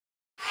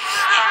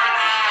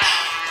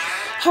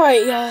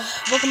Alright, y'all.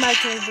 Welcome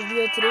back to the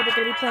video. Today we're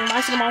going to be playing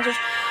mythcal monsters.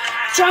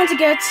 Trying to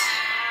get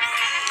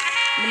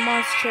the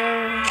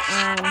monster.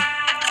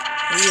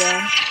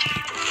 Yeah.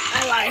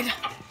 I lied.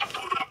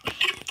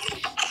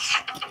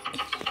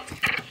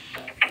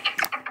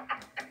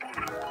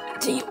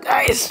 To you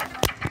guys.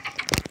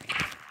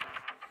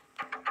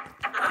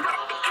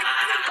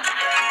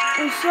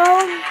 And so,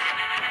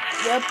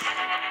 yep.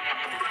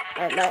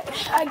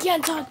 I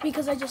can't talk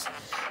because I just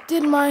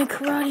did my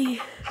karate.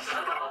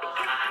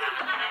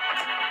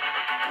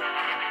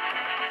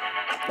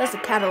 That's the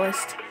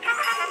catalyst.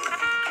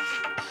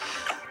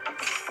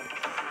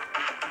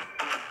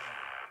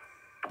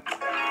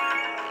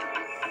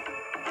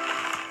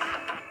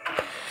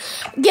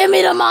 Give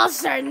me the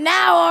monster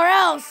now, or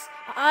else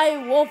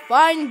I will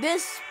find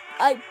this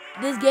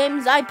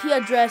game's IP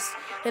address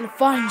and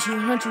find you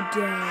and hunt you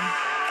down.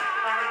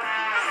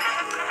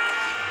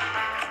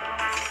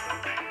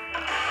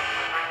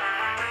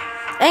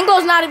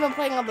 Ango's not even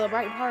playing on the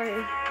right part.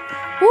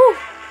 Woo!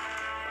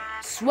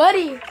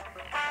 Sweaty.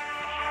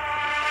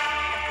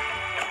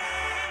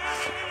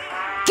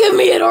 Give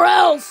me it or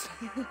else!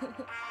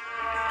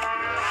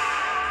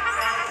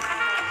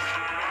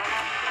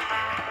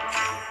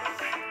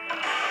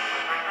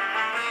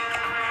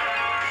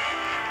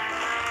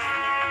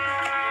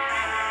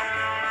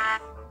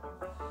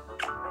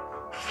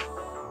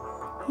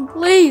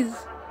 Please.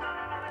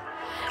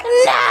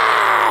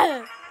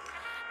 No!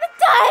 The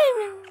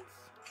diamonds!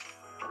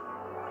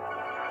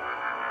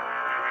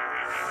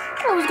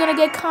 I was gonna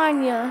get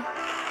Kanya.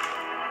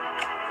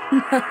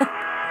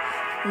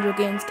 I'm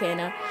joking, it's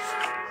Kana.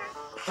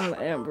 I'm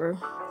Amber.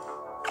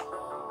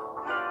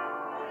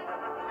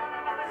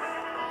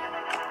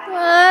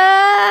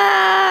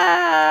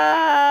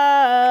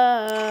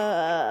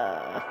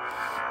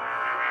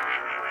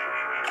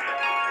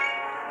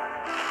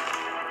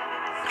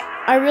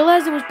 I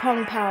realized it was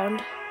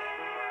pingphound.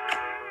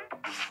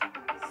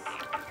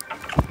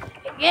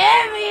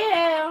 Give me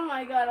it! Oh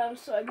my god, I'm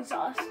so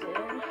exhausted. Did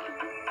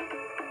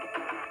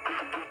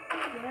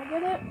I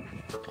get it?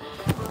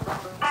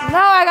 No,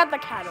 I got the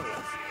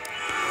catalyst.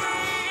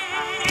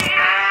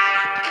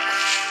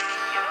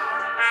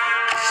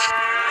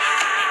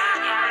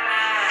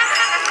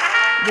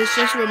 This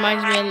just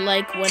reminds me of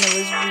like when it was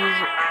Weasel,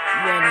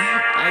 when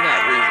I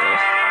got Weasel.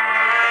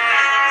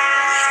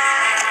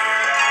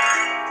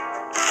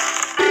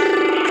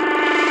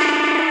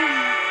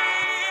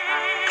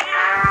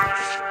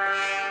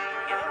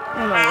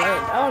 Oh my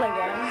god, down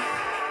again.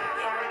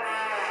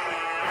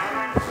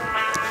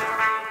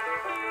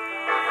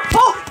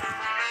 Oh!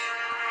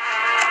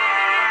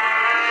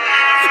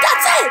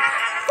 That's it!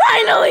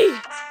 Finally!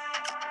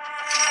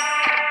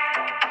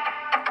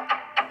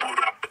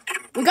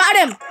 We got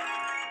him!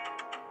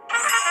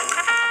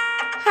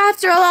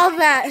 After all of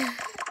that,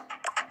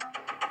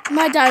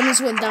 my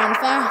diamonds went down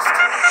fast.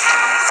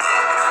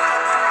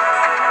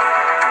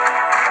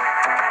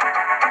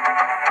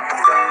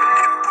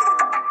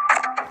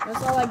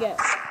 That's all I get.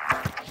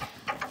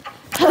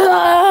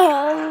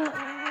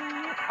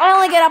 I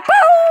only get a boo!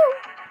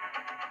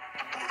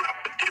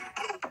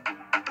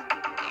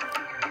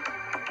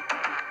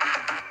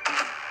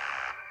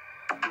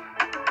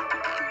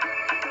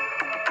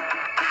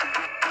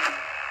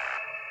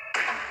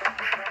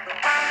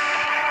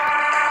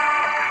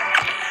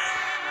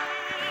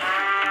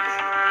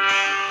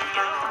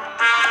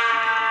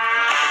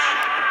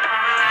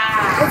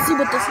 Let's see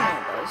what this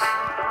man does.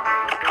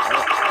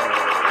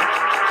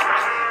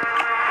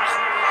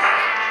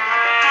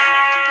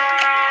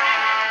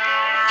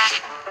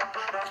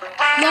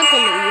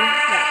 Luckily, that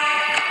happened.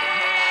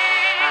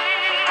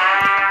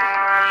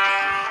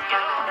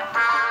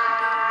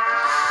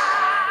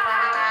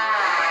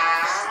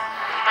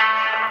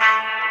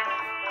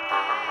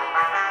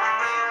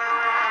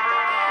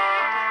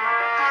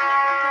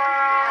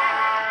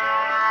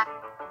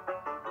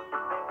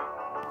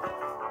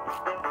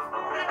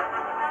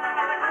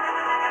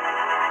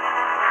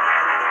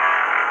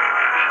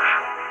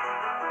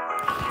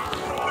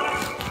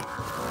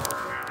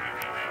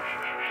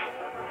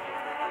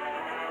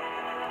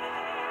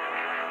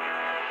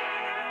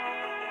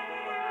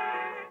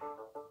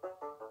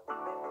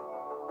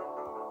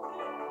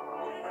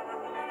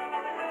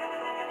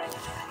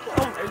 Oh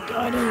my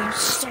god, I am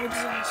so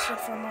exhausted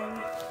from my...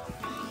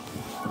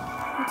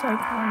 It's like,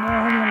 oh no,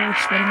 I'm really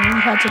sweating. We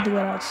had to do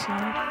it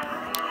outside.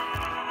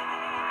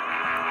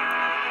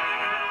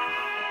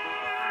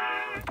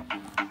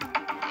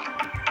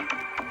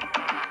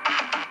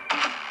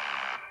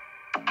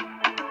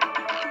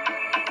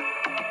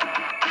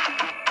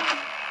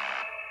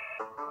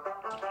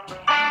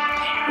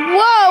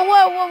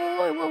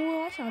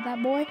 Whoa, that's not that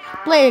boy.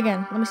 Play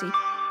again, let me see.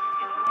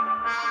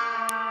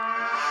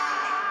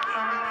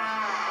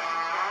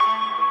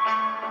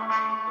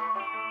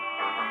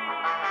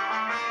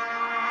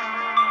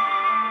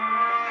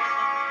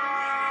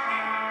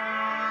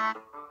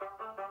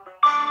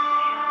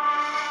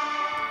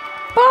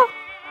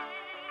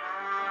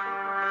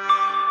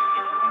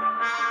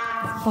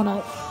 Hold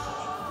on.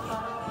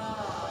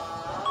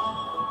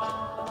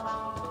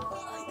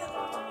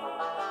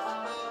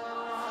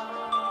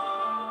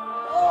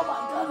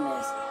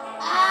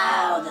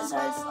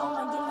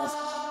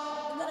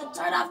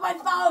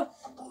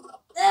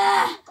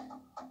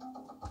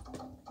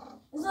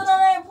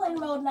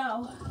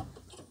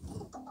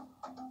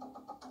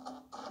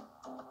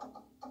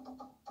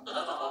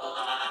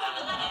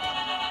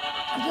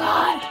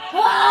 God!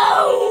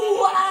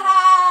 Oh,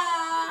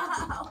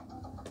 wow!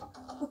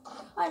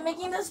 I'm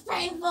making this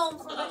painful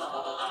for me.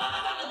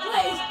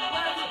 Please.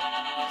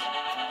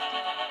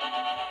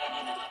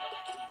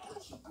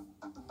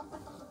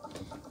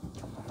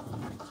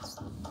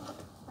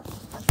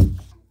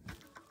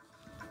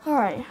 All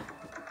right.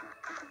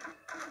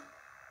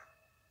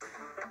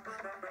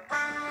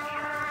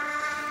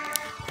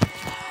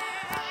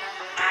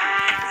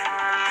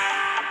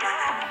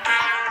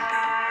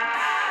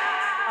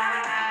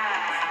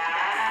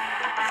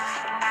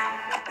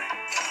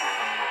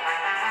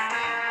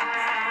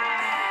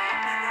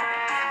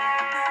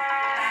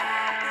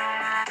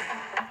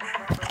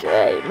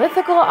 Okay,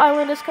 Mythical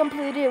Island is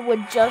completed with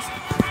just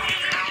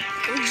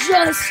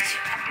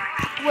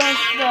with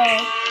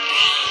the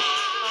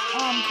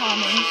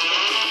commons.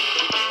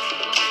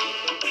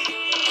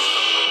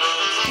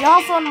 You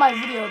also in my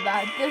video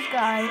that this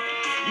guy,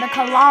 the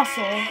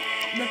Colossal,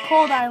 the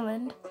Cold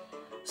Island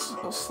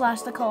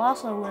slash the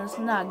Colossal was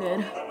not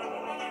good.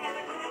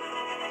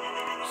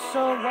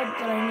 So what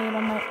did I need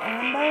on my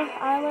Amber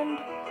Island?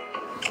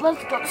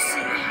 Let's go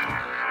see.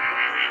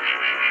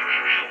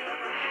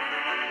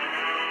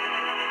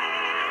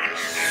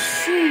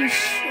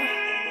 Sheesh.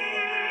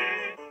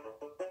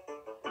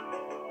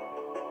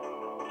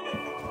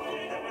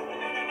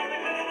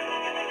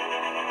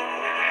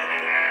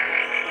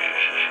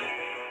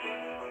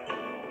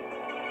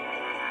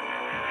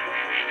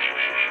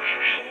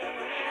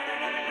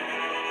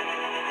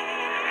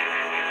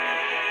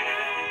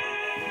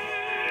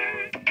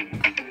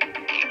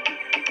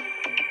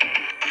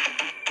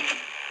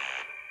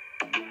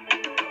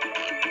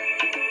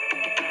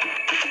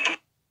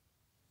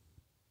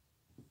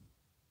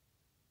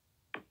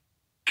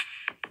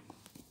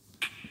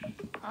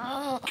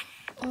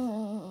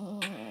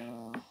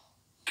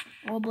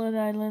 Woodland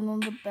Island on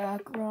the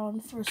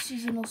background for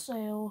seasonal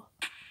sale.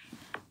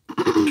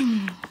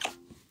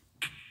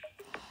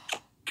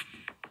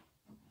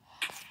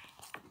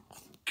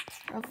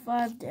 Have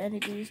 5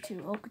 deities,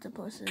 2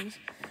 octopuses,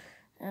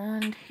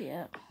 and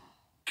yeah.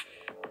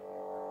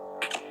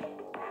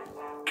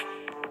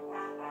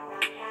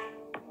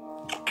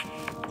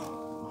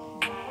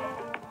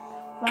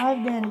 Five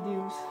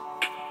Danidoos.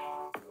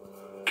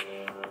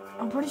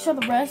 I'm pretty sure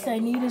the rest I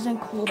need is in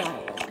Cold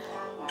Island.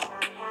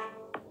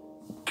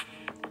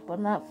 But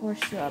not for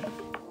sure.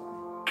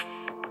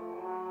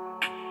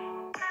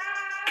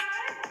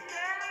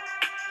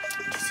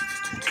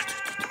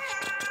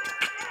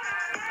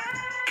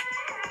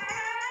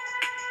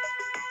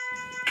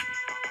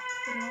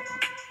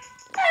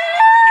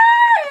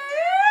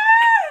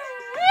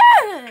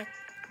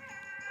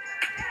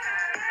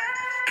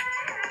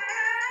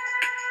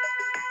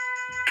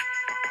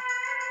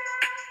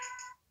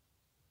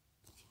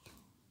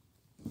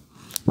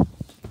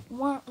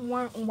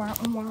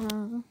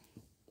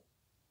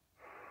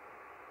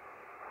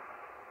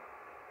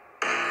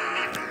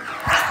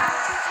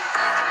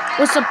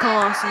 What's up,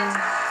 Colossal?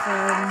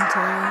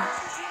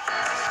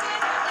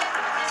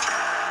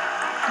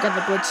 Got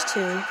the glitch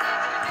too.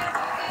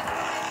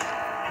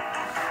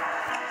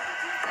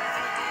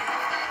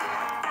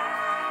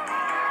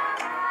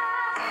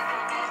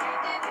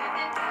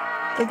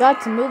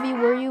 Forgot to movie.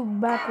 Were you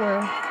back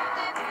where?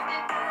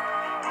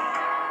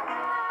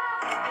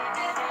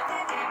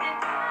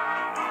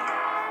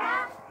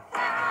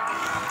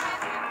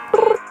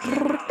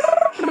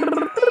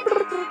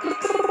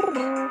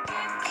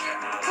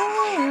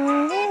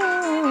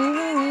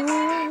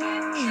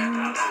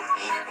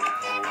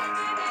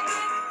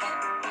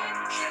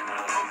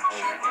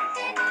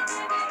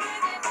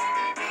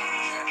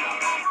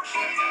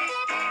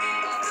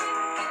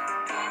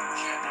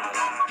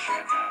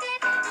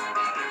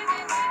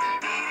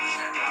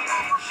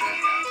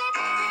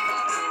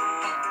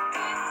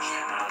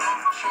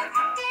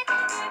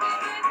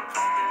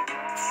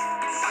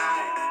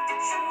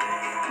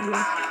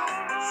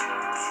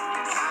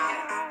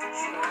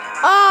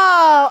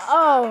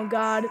 Oh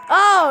God.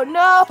 Oh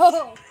no.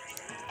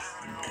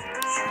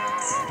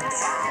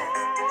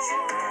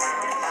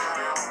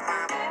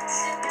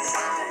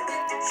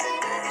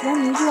 Do I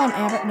need you on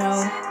Amber? No.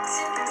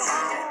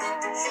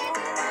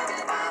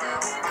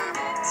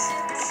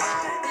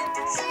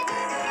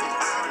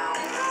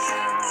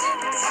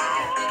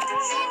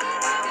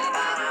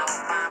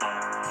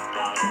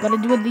 I'm gonna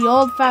do it the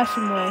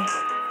old-fashioned way.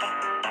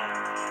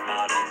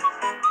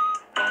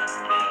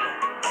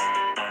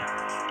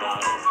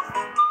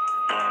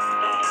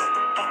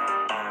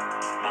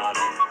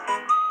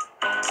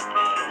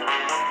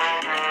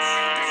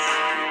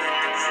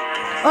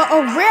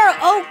 Uh-oh, rare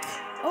oak.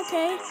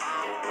 Okay.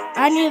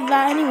 I needed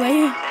that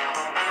anyway.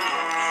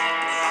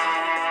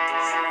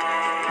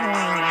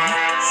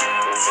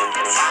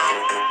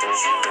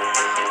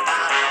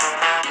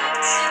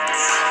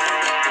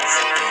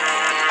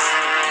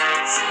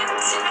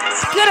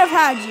 Could have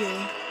had you.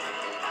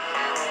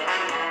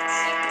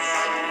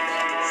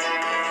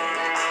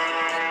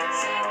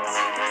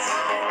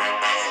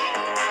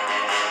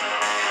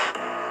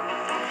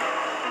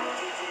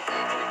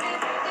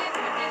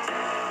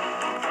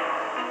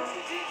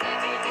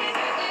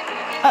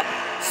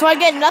 So I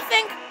get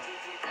nothing?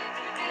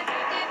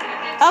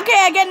 Okay,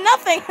 I get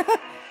nothing.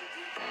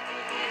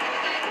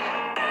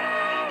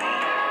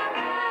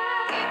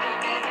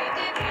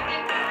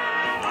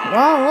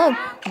 Well, look,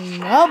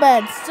 no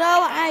bad. So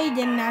I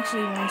didn't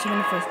actually want to in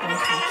the first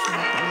place.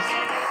 Actually,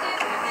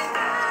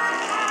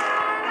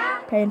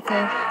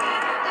 painful.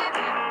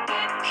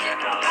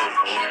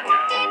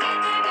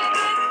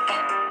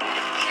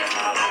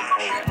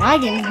 My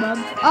game's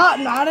bugged. Oh,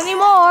 not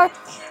anymore.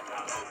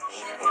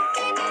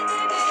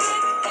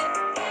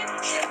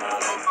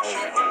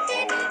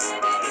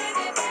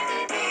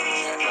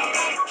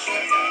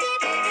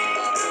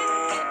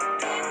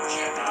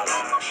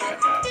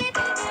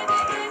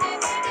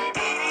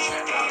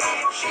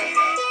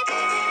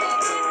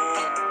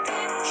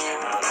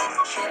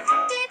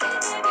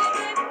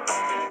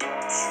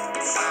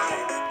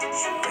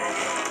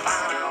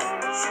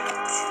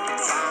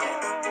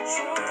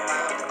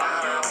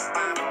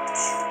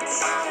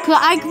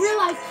 I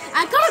realized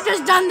I could have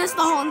just done this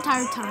the whole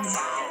entire time.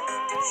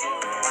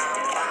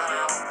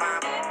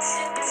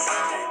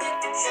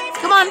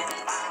 Come on.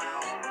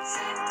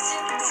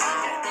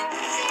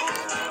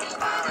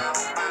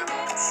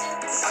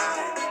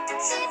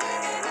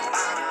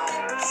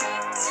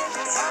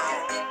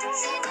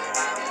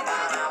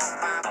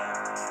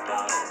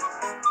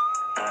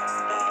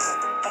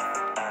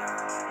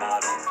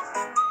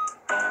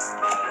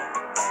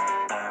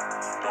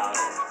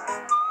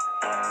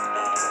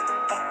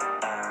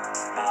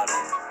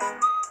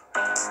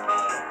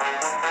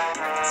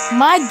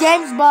 My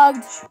game's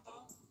bugged.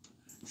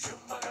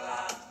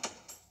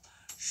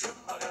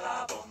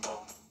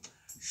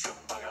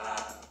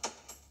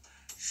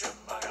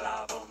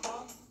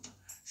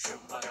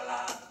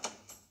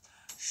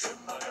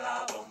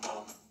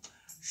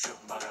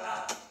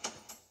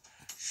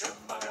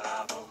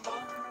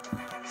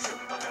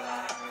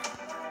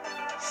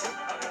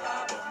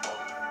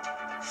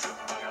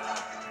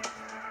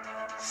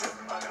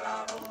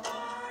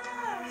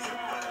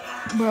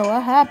 Bro,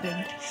 what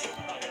happened?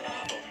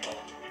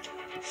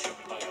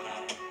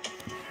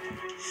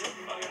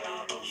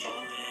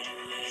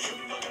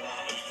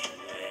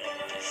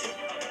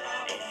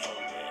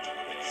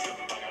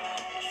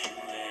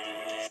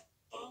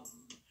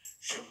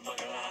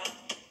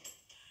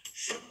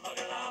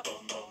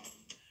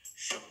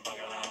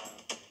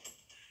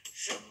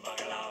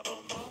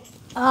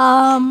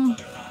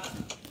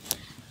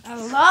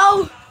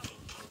 Hello?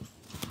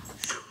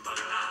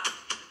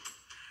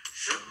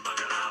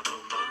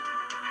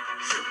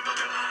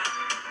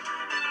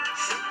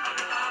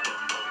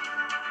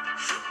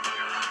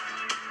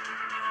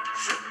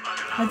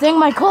 I think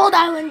my cold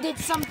island did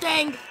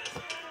something.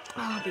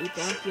 I'll be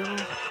back, y'all.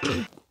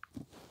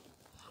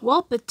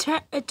 Well,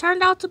 it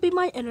turned out to be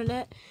my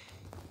internet.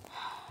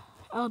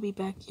 I'll be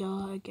back,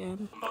 y'all,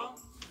 again.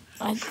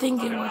 I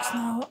think it works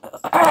now.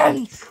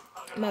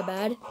 My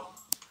bad.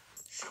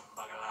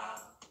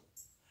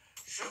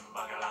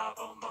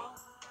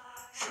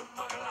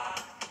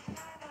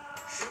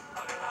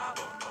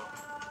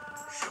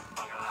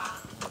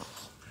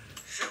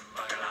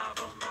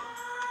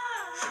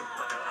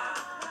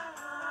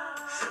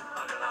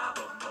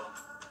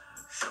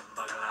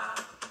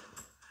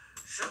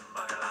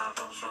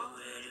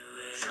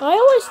 I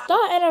always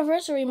thought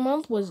anniversary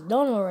month was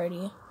done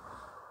already.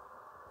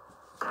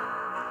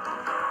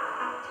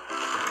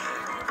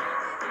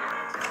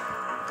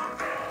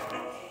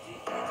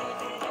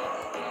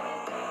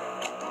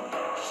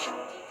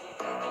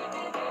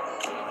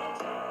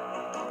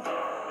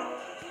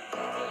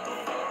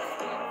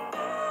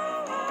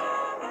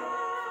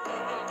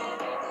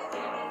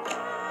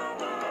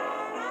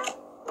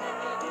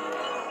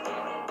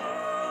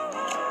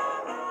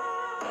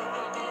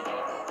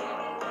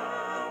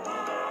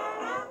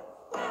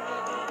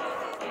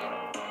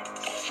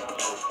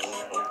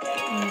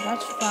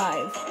 That's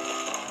 5.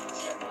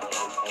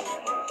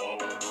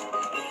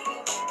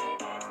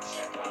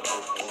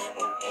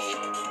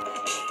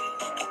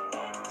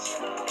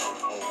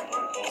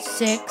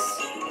 6.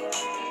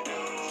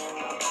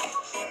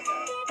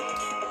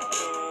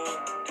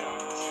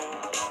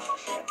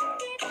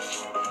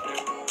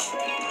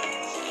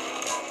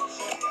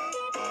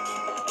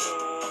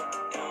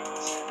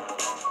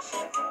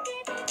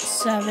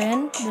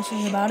 7. This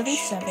is about to be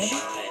 7.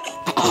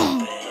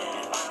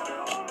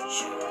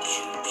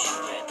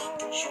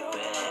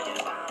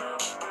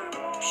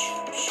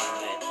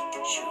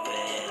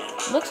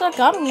 Looks like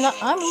I'm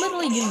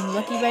literally getting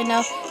lucky right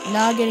now.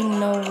 Not getting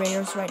no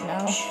rares right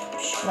now.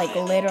 Like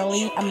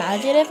literally.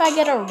 Imagine if I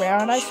get a rare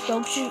and I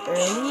spoke too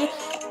early.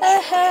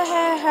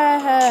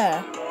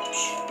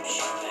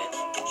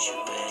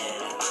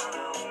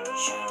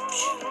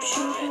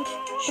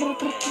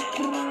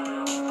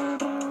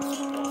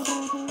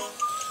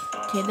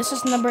 Okay, this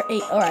is number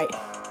 8. Alright.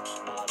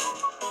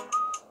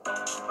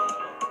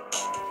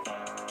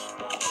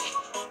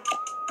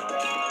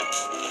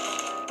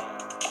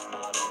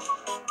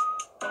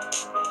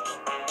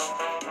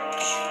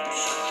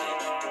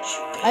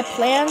 I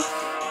plan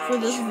for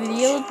this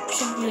video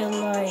to be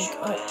like,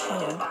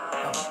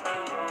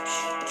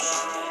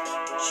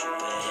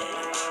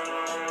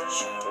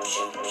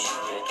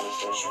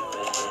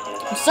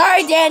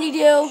 Sorry, Danny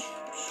Doo.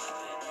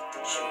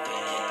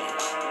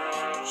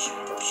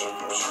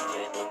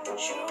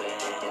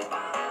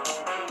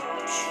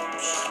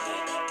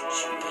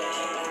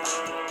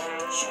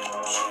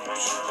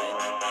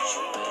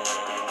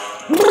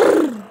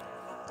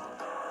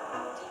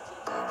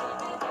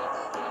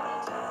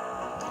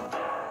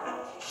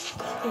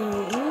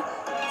 Eight,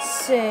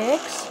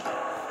 6.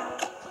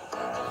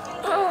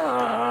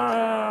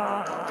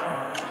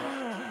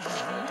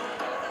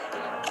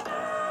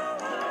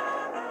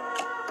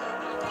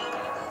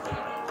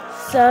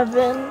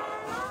 Seven.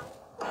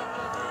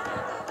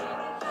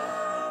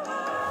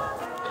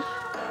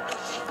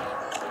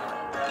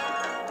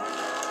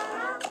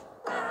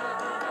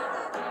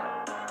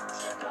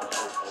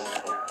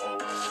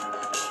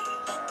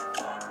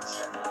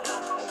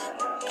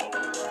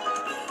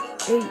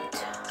 8.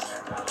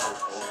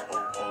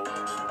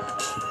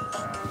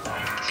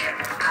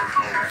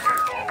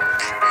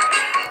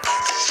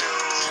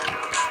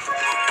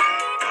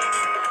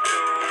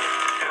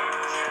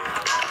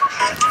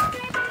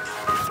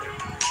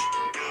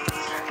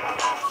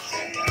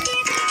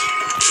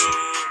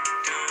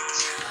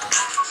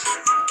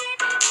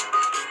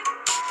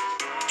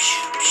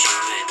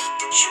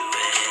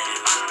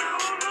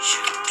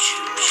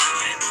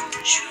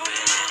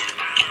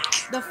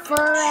 The fur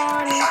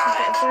on the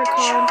fur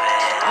card.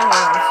 I don't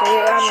know. So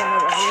I don't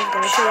know what I'm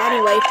gonna say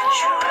anyway.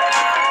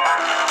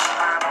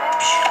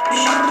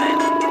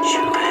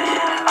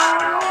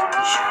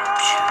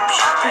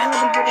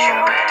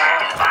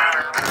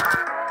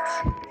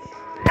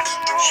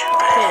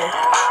 Okay.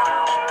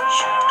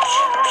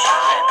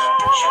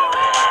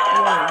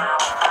 1.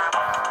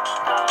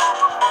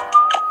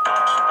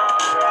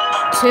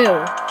 2.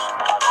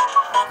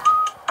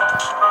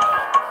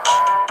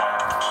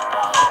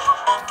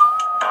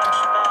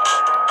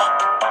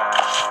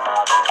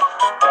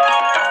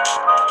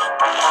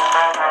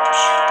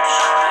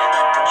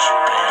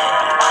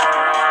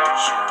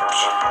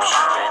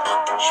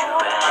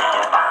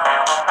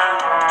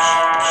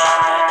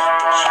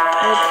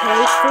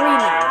 Okay, 3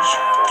 now.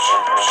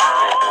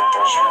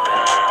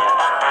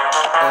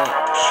 2.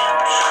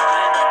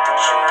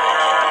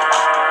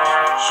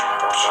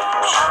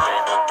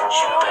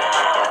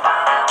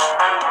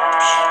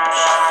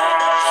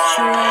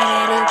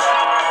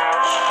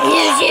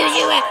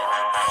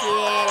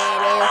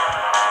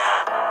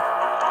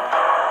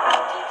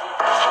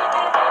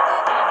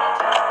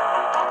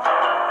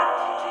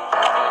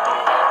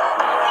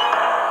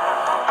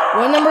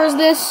 What number is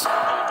this?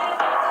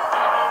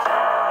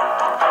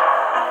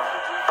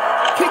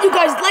 Can you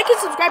guys like and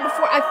subscribe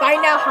before I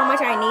find out how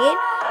much I need?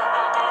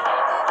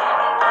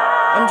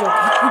 I'm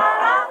joking.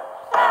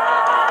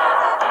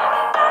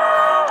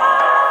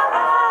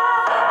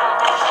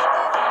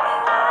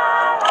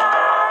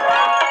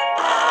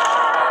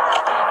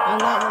 I'm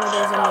not one of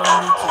those Indian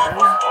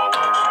YouTubers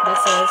that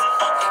says,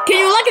 can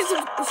you like and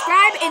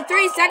subscribe in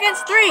 3 seconds?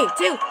 3,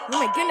 2. Oh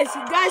my goodness,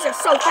 you guys are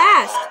so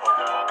fast.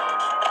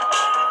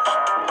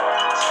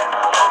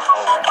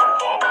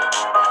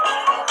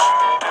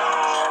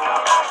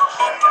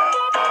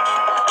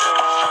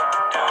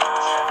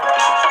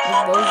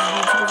 Those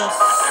YouTubers are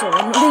so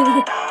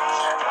annoying.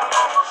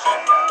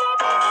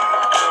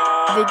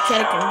 They try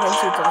to convince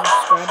you to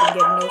subscribe and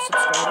get no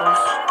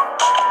subscribers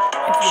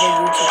if you're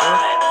a YouTuber,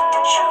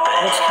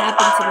 which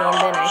happened to me, and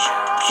then I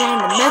found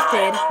the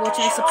method, which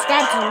I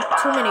subscribed to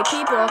too many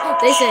people.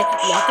 They said,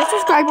 you have to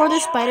subscribe or the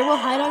spider will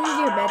hide under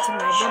your bed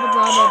tonight, blah,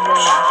 blah, blah, blah,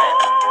 blah.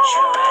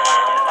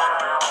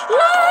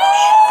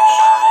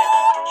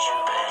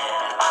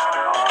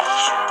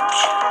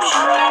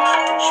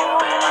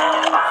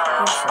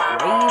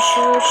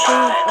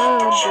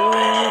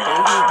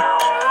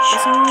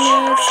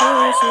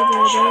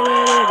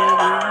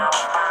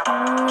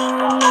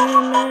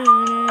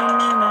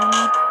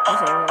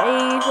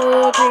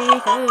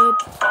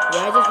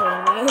 Yeah, I just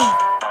heard that.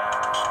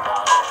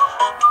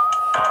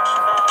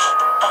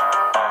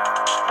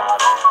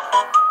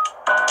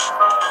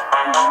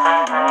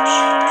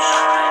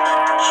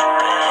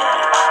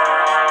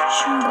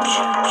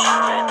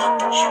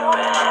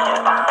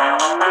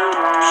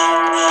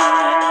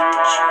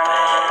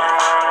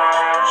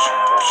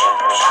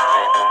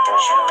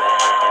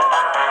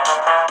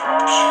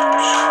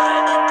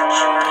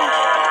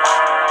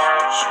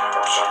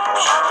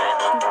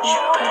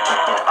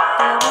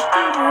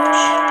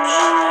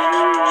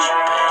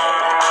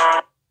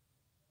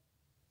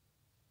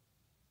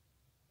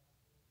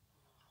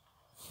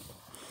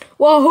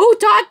 Well, who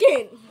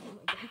talking?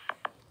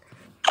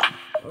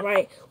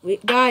 Alright,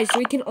 guys,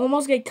 we can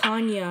almost get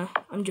Kanya.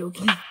 I'm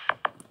joking.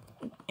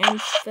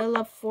 And fill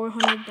up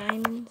 400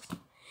 diamonds.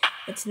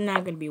 It's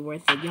not gonna be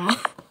worth it, y'all.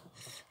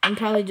 I'm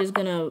probably just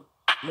gonna,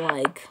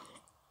 like,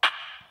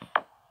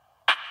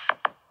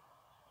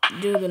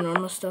 do the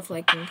normal stuff,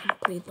 like, and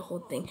complete the whole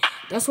thing.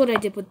 That's what I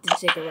did with the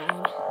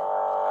Ziggurat.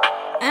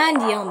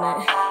 And the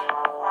helmet.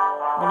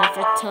 But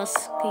after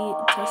Tusky,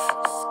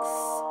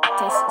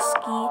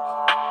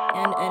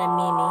 and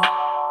Edamini,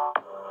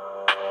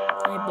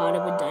 I bought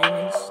it with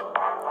diamonds.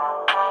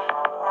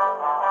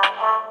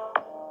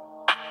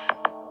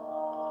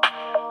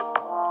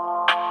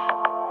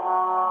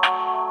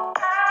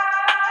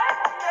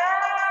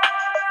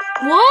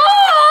 What?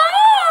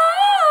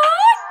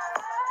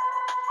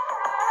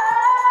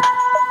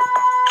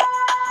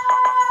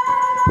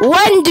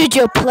 When did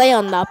you play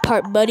on that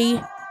part, buddy?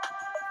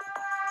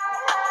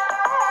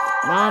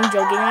 No, I'm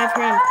joking. I've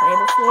heard him play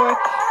before.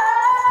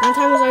 One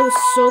time I was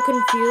so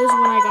confused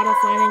when I got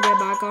offline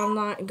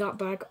and got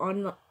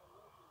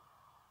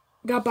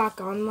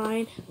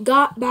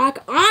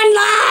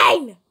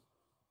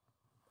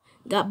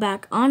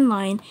back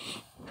online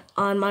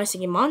on My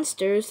Singing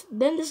Monsters.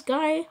 Then this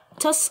guy,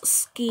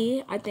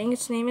 Tusky, I think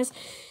his name is,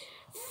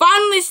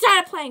 finally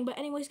started playing. But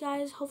anyways,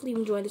 guys, hopefully you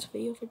enjoyed this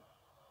video for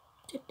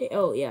today.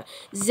 Oh yeah,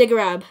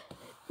 Zigrab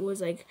was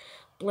like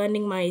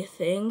blending my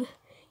thing.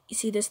 You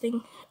see this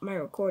thing? My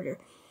recorder.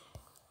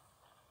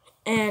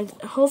 And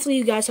hopefully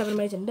you guys have an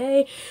amazing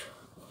day.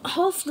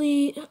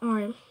 Hopefully,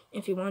 or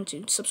if you want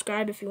to,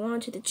 subscribe if you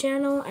want to the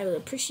channel. I really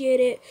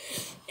appreciate it.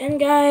 And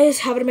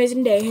guys, have an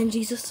amazing day. And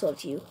Jesus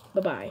loves you.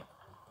 Bye-bye.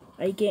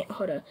 I gained... I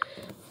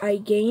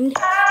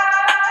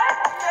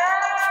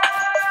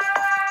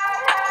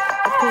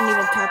couldn't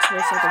even touch for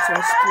a second, so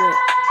I split.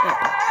 Yeah.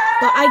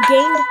 But I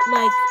gained,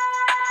 like...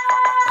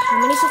 How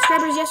many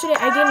subscribers yesterday?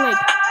 I gained, like...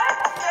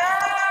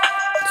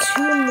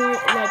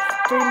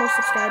 3 more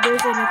subscribers,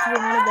 and if you're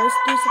one of those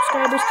 3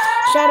 subscribers,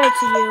 shout out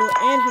to you,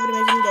 and have an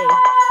amazing day.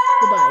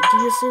 Goodbye.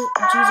 Jesus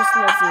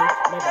loves you.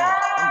 My bad.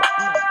 My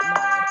bad.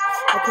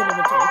 I couldn't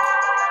even talk.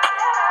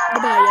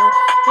 Goodbye, y'all.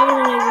 Have an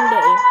amazing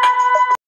day.